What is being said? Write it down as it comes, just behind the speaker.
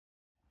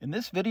In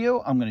this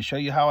video, I'm going to show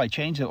you how I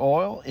change the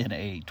oil in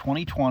a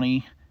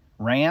 2020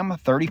 Ram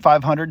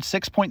 3500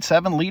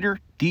 6.7 liter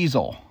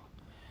diesel.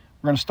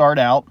 We're going to start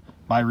out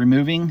by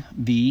removing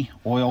the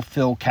oil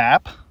fill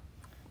cap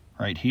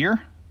right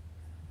here.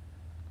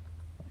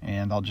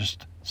 And I'll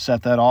just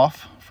set that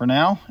off for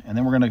now. And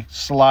then we're going to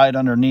slide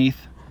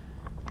underneath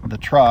the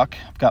truck.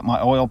 I've got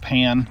my oil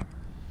pan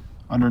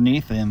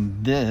underneath,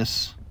 and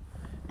this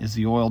is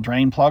the oil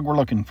drain plug we're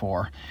looking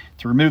for.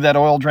 To remove that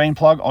oil drain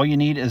plug, all you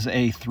need is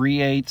a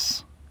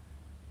 3/8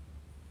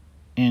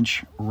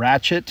 inch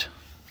ratchet.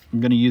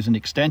 I'm going to use an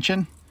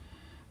extension.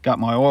 Got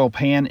my oil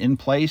pan in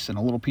place and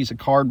a little piece of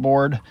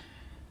cardboard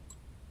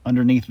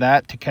underneath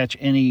that to catch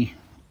any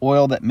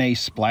oil that may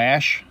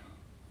splash.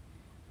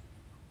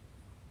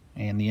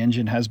 And the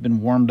engine has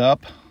been warmed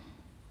up,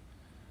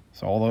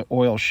 so all the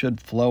oil should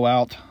flow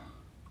out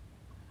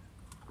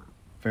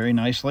very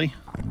nicely.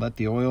 Let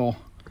the oil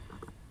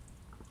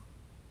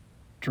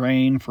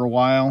drain for a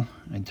while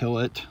until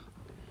it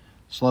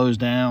slows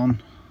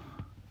down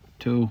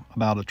to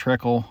about a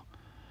trickle,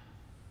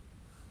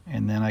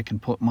 and then I can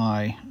put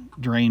my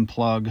drain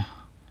plug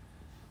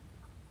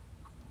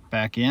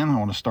back in. I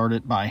want to start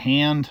it by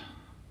hand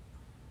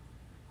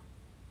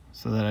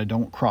so that I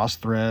don't cross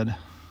thread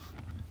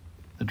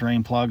the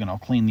drain plug, and I'll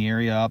clean the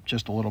area up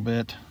just a little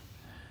bit,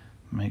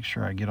 make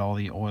sure I get all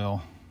the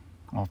oil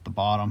off the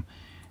bottom,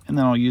 and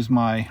then I'll use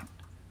my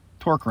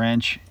torque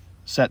wrench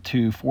set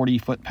to 40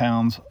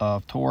 foot-pounds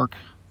of torque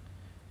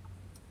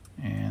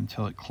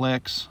until it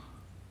clicks.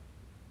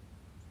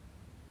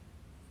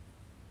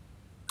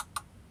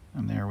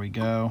 And there we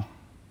go.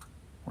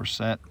 We're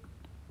set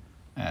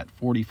at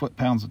 40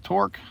 foot-pounds of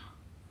torque.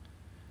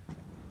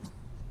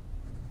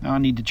 Now I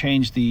need to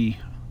change the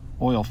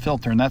oil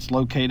filter, and that's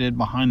located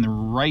behind the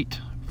right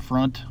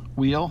front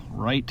wheel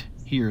right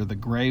here. The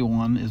gray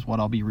one is what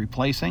I'll be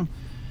replacing.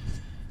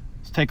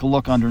 Let's take a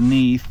look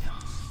underneath.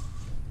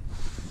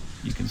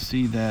 You can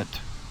see that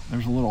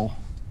there's a little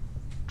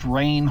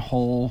drain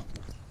hole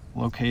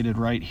located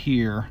right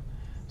here.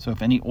 So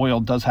if any oil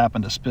does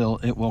happen to spill,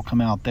 it will come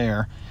out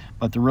there.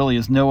 But there really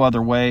is no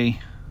other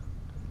way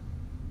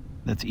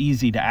that's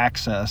easy to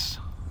access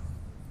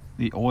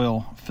the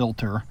oil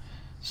filter.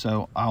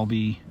 So I'll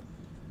be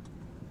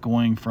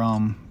going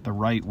from the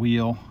right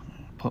wheel,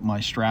 put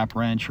my strap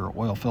wrench or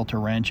oil filter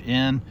wrench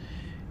in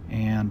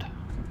and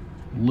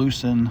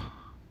loosen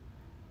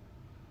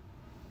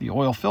the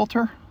oil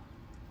filter.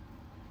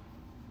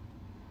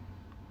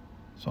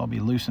 So I'll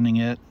be loosening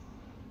it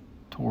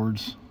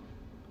towards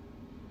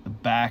the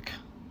back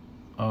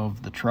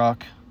of the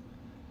truck.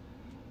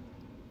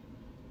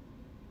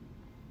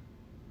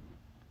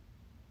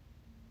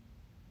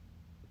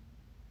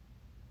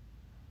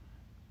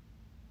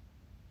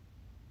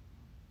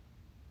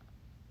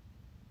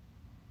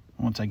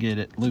 Once I get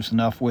it loose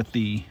enough with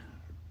the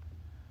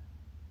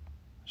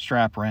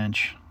strap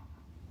wrench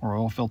or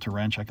oil filter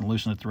wrench, I can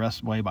loosen it the rest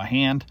of the way by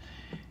hand.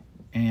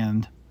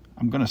 And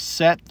I'm going to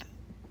set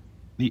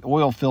the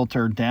oil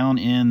filter down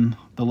in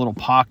the little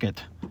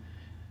pocket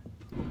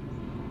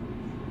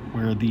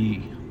where the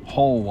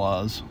hole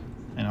was,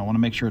 and I want to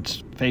make sure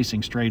it's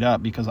facing straight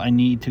up because I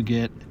need to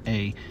get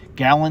a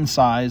gallon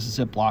size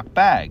Ziploc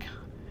bag.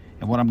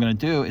 And what I'm going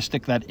to do is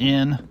stick that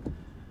in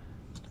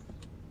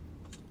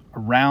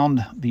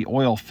around the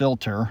oil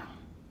filter,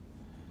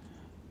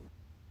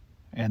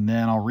 and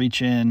then I'll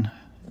reach in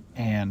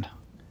and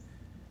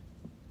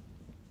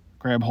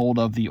grab hold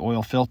of the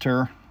oil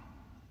filter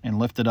and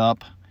lift it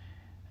up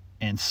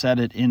and set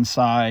it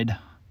inside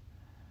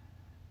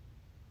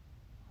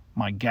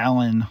my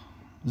gallon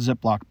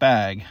Ziploc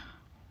bag.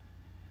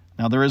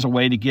 Now there is a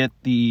way to get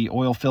the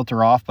oil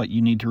filter off, but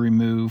you need to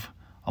remove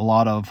a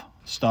lot of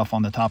stuff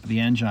on the top of the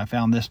engine. I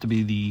found this to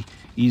be the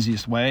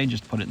easiest way.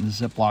 Just put it in the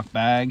Ziploc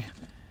bag.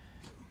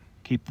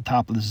 Keep the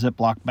top of the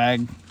Ziploc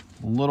bag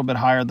a little bit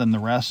higher than the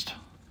rest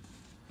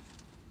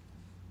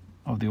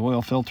of the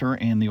oil filter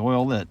and the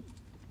oil that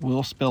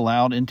will spill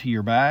out into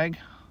your bag.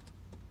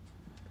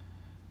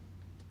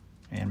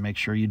 And make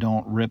sure you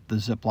don't rip the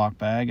Ziploc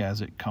bag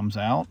as it comes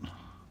out.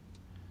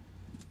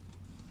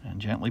 And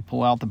gently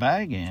pull out the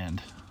bag,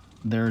 and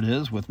there it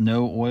is with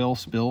no oil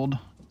spilled.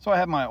 So I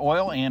have my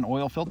oil and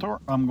oil filter.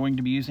 I'm going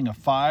to be using a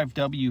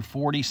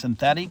 5W40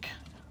 synthetic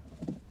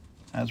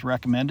as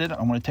recommended.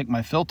 I'm going to take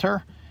my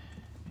filter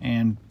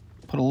and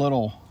put a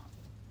little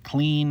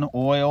clean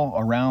oil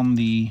around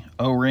the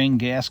O-ring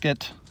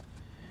gasket.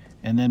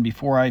 And then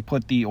before I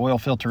put the oil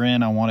filter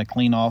in, I want to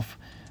clean off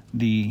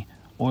the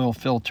oil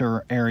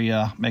filter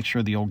area, make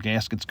sure the old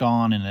gasket's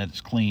gone and that it's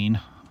clean.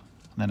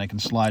 Then I can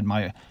slide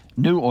my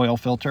new oil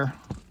filter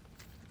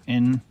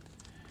in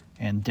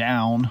and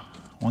down.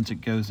 Once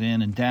it goes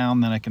in and down,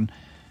 then I can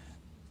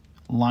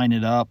line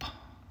it up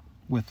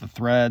with the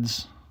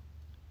threads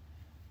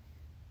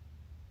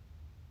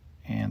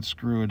and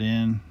screw it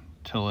in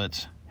till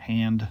it's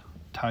hand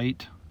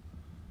tight.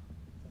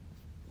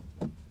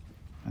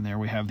 And there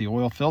we have the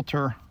oil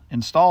filter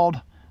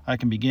installed. I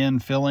can begin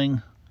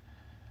filling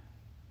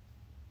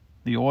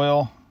the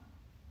oil.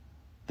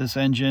 This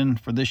engine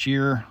for this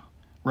year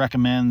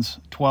recommends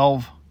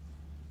 12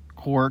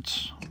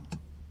 quarts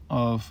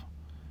of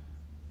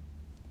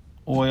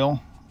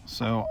oil.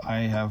 So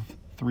I have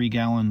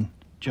 3-gallon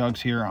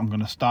jugs here. I'm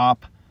going to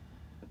stop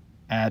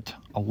at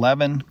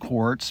 11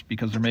 quarts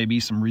because there may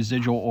be some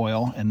residual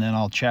oil, and then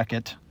I'll check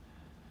it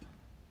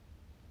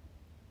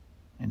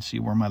and see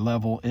where my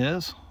level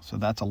is. So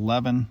that's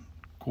 11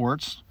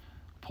 quarts.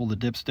 Pull the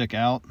dipstick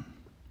out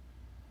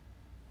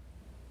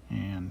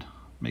and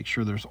make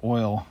sure there's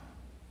oil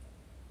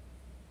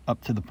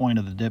up to the point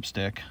of the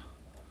dipstick.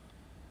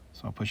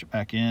 So I'll push it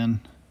back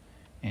in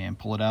and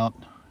pull it out,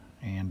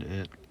 and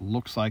it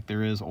looks like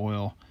there is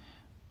oil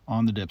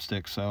on the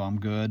dipstick, so I'm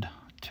good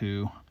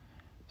to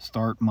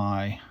start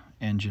my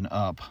engine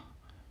up.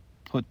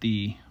 Put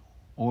the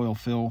oil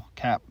fill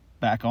cap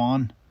back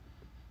on,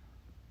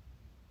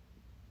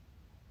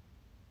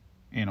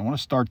 and I want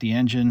to start the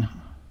engine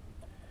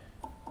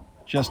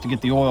just to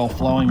get the oil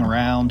flowing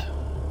around,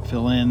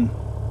 fill in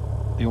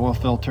the oil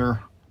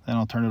filter, then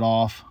I'll turn it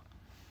off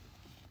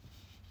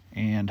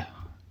and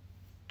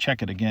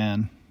check it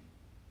again.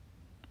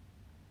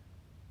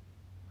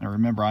 Now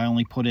remember, I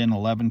only put in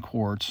 11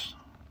 quarts,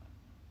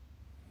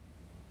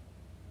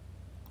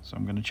 so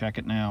I'm going to check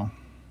it now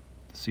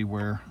to see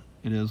where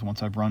it is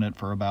once I've run it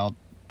for about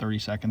 30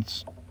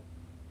 seconds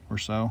or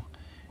so,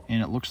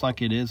 and it looks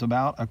like it is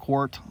about a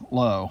quart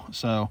low.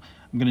 So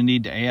I'm going to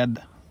need to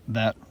add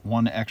that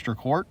 1 extra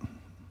quart,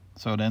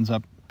 so it ends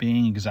up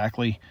being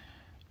exactly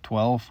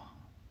 12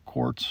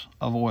 quarts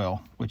of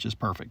oil, which is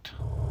perfect.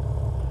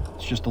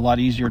 It's just a lot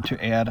easier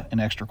to add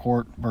an extra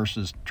quart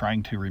versus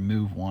trying to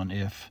remove one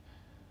if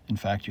in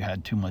fact you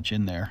had too much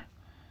in there.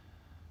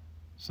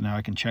 So now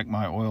I can check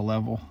my oil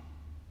level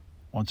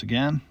once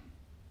again.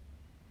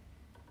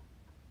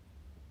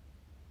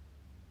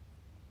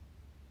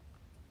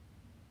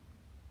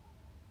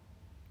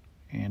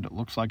 And it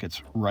looks like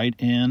it's right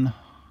in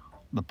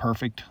the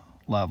perfect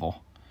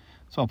level.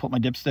 So I'll put my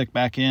dipstick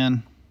back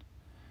in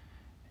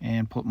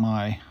and put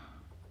my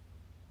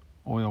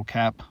oil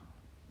cap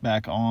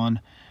back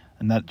on,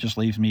 and that just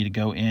leaves me to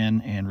go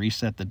in and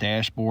reset the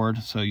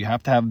dashboard. So you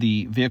have to have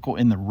the vehicle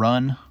in the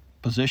run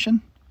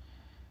position.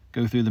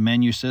 Go through the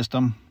menu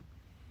system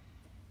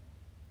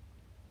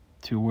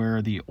to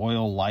where the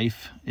oil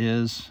life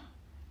is,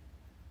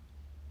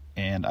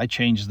 and I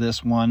changed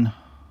this one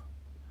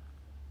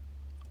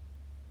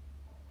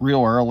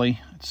real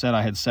early. It said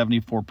I had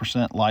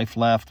 74% life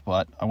left,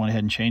 but I went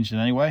ahead and changed it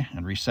anyway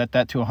and reset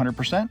that to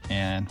 100%,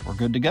 and we're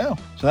good to go.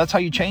 So that's how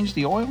you change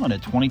the oil in a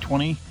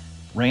 2020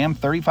 Ram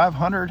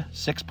 3500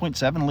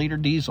 6.7 liter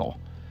diesel.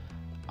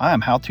 I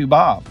am How To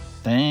Bob.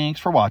 Thanks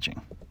for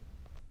watching.